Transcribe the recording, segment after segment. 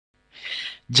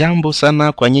Jambo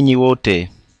sana kwa nyinyi wote.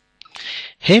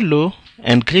 Hello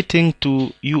and greeting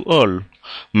to you all.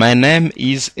 My name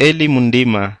is Elie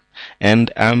Mundima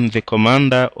and I'm the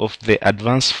commander of the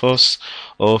advance force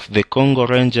of the Congo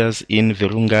Rangers in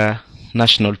Virunga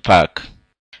National Park.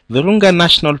 Virunga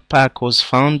National Park was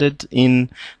founded in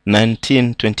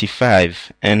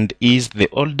 1925 and is the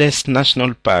oldest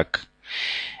national park.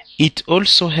 It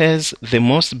also has the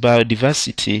most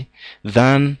biodiversity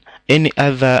than any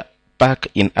other park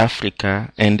in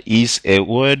Africa and is a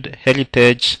World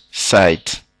Heritage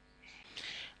Site.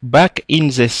 Back in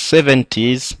the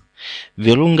 70s,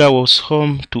 Virunga was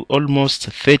home to almost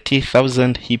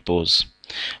 30,000 hippos,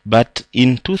 but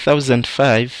in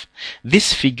 2005,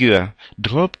 this figure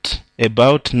dropped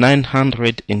about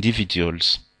 900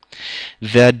 individuals.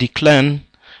 Their decline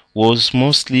was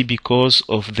mostly because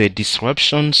of the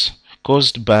disruptions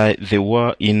caused by the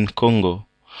war in Congo,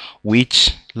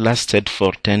 which lasted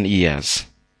for 10 years.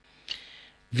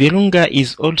 Virunga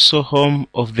is also home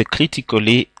of the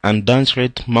critically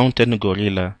endangered mountain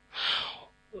gorilla,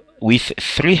 with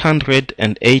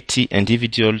 380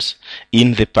 individuals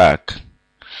in the park.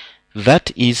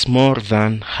 That is more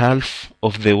than half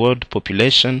of the world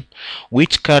population,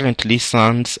 which currently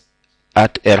stands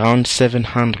at around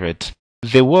 700.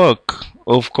 The work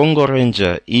of Congo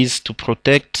Ranger is to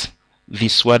protect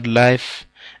this wildlife,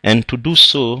 and to do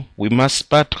so we must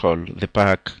patrol the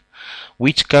park,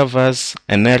 which covers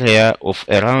an area of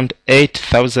around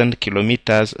 8,000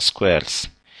 kilometers squares.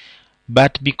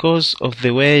 But because of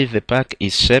the way the park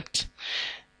is shaped,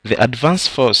 the advance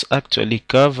force actually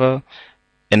cover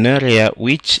an area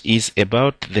which is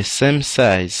about the same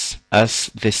size as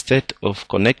the state of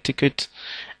Connecticut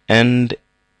and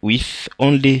with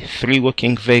only 3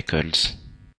 working vehicles.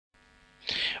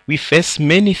 We face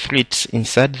many threats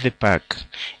inside the park,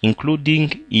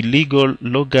 including illegal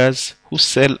loggers who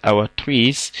sell our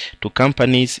trees to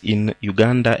companies in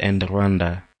Uganda and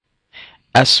Rwanda,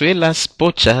 as well as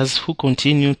poachers who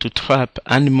continue to trap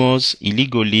animals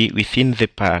illegally within the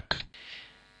park.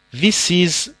 This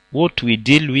is what we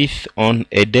deal with on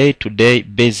a day-to-day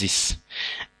basis,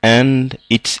 and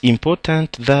it's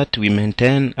important that we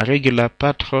maintain regular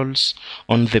patrols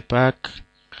on the park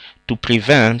to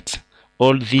prevent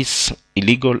all these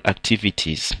illegal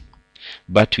activities.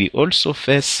 But we also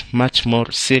face much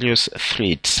more serious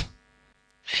threats.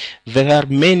 There are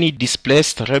many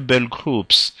displaced rebel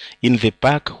groups in the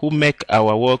park who make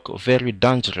our work very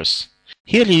dangerous.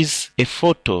 Here is a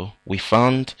photo we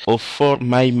found of 4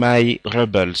 Mai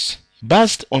rebels.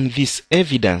 Based on this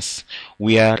evidence,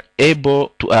 we are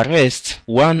able to arrest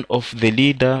one of the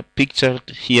leaders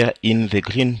pictured here in the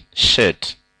green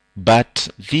shirt. But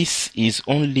this is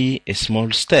only a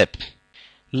small step.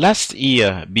 Last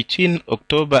year, between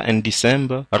October and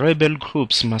December, rebel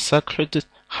groups massacred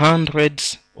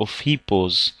hundreds of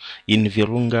hippos in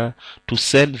Virunga to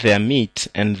sell their meat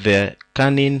and their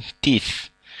canine teeth,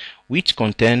 which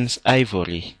contains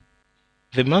ivory.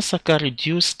 The massacre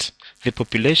reduced the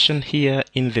population here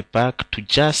in the park to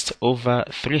just over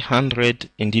 300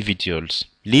 individuals,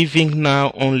 leaving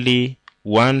now only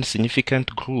one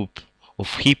significant group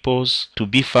of hippos to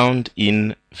be found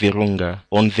in Virunga,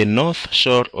 on the north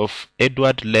shore of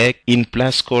Edward Lake in a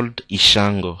place called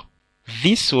Ishango.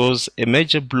 This was a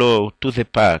major blow to the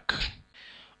park.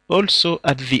 Also,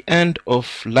 at the end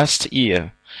of last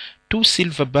year, 2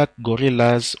 silverback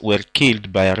gorillas were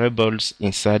killed by rebels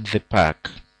inside the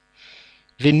park.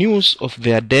 The news of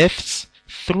their deaths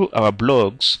through our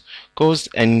blogs caused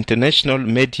an international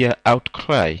media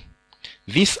outcry.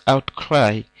 This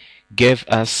outcry gave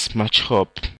us much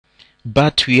hope,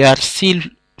 but we are still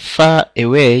far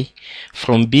away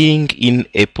from being in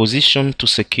a position to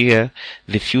secure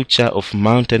the future of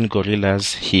mountain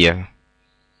gorillas here.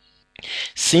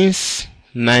 Since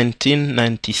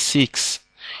 1996,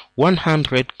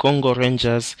 100 Congo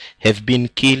Rangers have been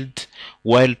killed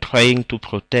while trying to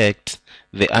protect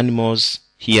the animals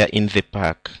here in the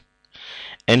park.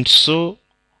 And so,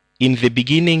 in the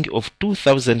beginning of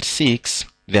 2006,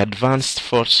 the advanced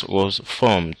force was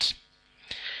formed.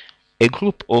 A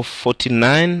group of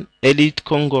 49 elite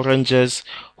Congo Rangers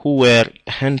who were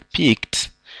handpicked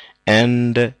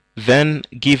and then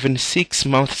given 6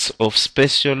 months of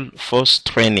special force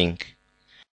training.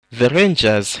 The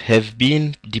Rangers have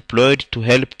been deployed to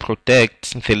help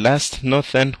protect the last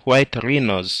northern white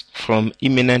rhinos from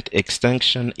imminent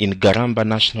extinction in Virunga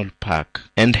National Park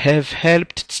and have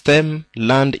helped stem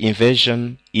land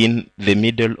invasion in the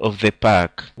middle of the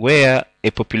park, where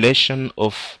a population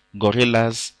of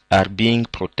gorillas are being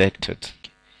protected.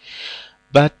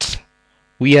 But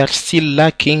we are still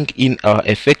lacking in our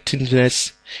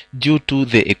effectiveness due to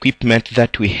the equipment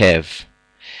that we have.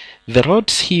 The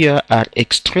roads here are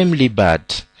extremely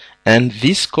bad, and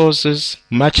this causes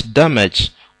much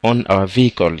damage on our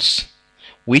vehicles,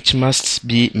 which must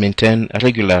be maintained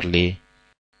regularly.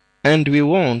 And we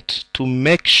want to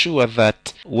make sure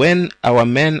that when our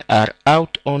men are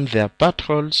out on their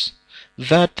patrols,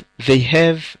 that they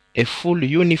have a full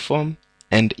uniform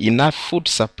and enough food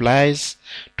supplies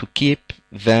to keep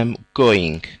them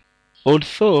going.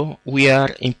 Although we are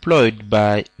employed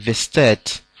by the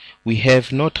state, we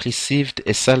have not received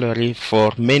a salary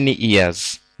for many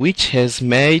years, which has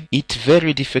made it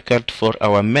very difficult for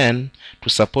our men to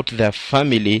support their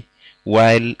family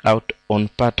while out on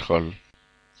patrol.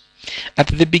 At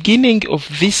the beginning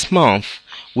of this month,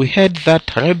 we heard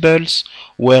that rebels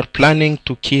were planning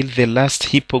to kill the last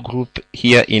Hippo group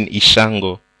here in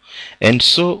Ishango, and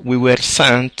so we were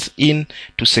sent in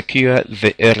to secure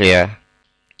the area.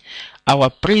 Our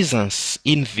presence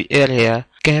in the area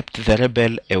kept the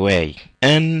rebel away,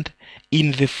 and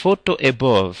in the photo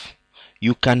above,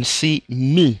 you can see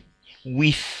me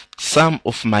with some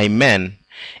of my men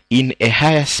in a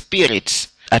higher spirits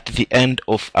at the end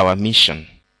of our mission.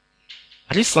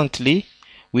 Recently,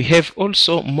 we have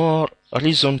also more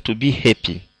reason to be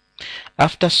happy.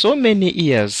 After so many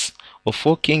years of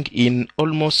working in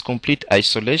almost complete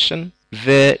isolation,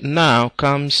 there now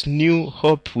comes new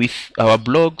hope with our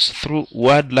blogs through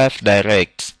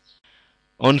WildlifeDirect.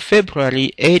 On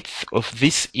February 8th of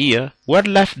this year,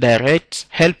 WildlifeDirect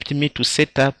helped me to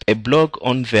set up a blog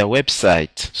on their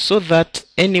website so that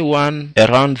anyone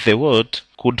around the world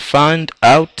could find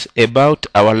out about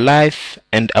our life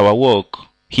and our work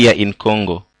here in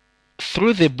Congo.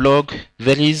 Through the blog,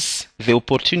 there is the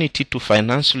opportunity to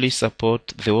financially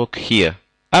support the work here.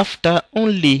 After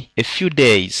only a few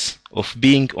days of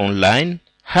being online,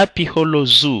 Happy Hollow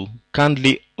Zoo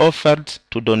kindly offered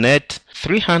to donate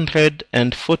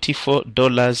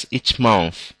 $344 each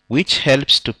month, which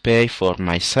helps to pay for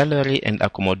my salary and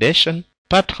accommodation,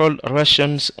 patrol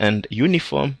rations and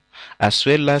uniform, as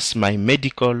well as my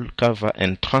medical cover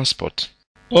and transport.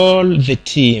 All the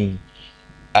team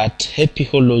at Happy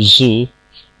Hollow Zoo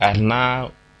are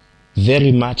now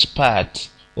very much part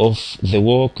of the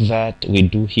work that we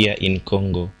do here in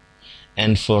Congo.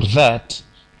 And for that,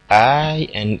 I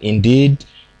and indeed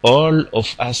all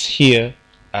of us here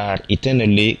are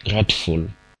eternally grateful.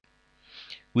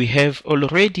 We have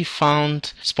already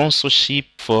found sponsorship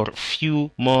for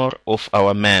few more of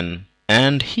our men.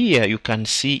 And here you can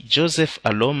see Joseph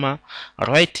Aloma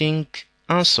writing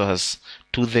answers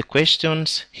to the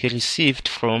questions he received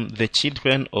from the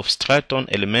children of Stratton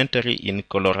Elementary in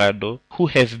Colorado, who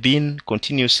have been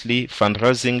continuously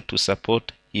fundraising to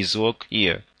support his work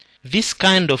here. This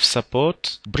kind of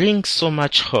support brings so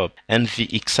much hope, and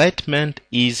the excitement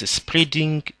is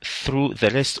spreading through the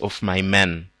rest of my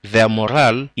men. Their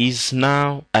morale is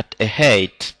now at a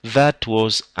height that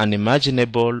was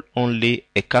unimaginable only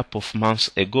a couple of months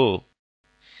ago.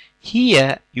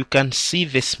 Here you can see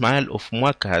the smile of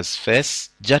Mwaka's face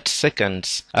just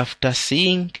seconds after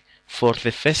seeing for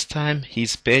the first time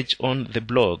his page on the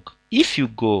blog. If you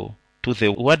go to the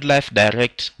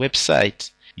WildlifeDirect website,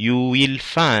 you will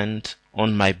find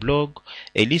on my blog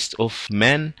a list of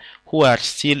men who are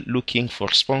still looking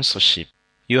for sponsorship.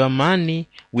 Your money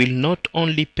will not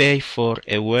only pay for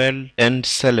a well-earned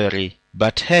salary,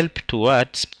 but help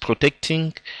towards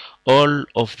protecting all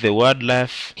of the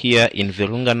wildlife here in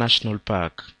Virunga National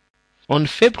Park. On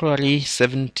February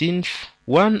 17th,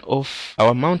 one of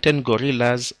our mountain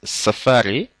gorillas,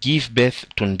 Safari, gave birth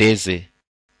to Ndeze.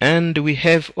 And we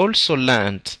have also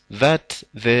learned that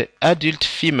the adult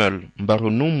female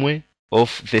Mbarunumwe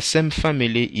of the same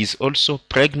family is also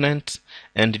pregnant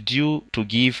and due to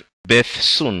give birth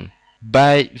soon.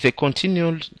 By the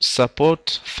continual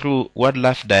support through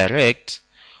WildlifeDirect,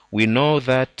 we know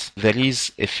that there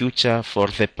is a future for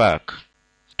the park.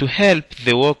 To help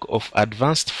the work of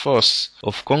Advanced Force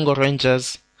of Congo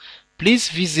Rangers, please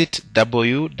visit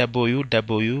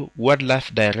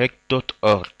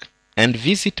www.wildlifedirect.org and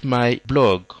visit my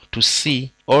blog to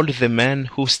see all the men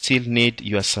who still need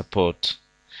your support.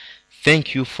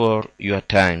 Thank you for your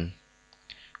time.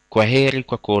 Kwaheri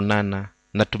kwa kuonana.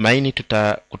 Natumaini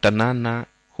tutakutanana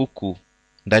huku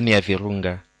ndani ya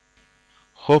Virunga.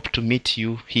 Hope to meet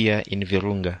you here in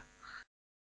Virunga.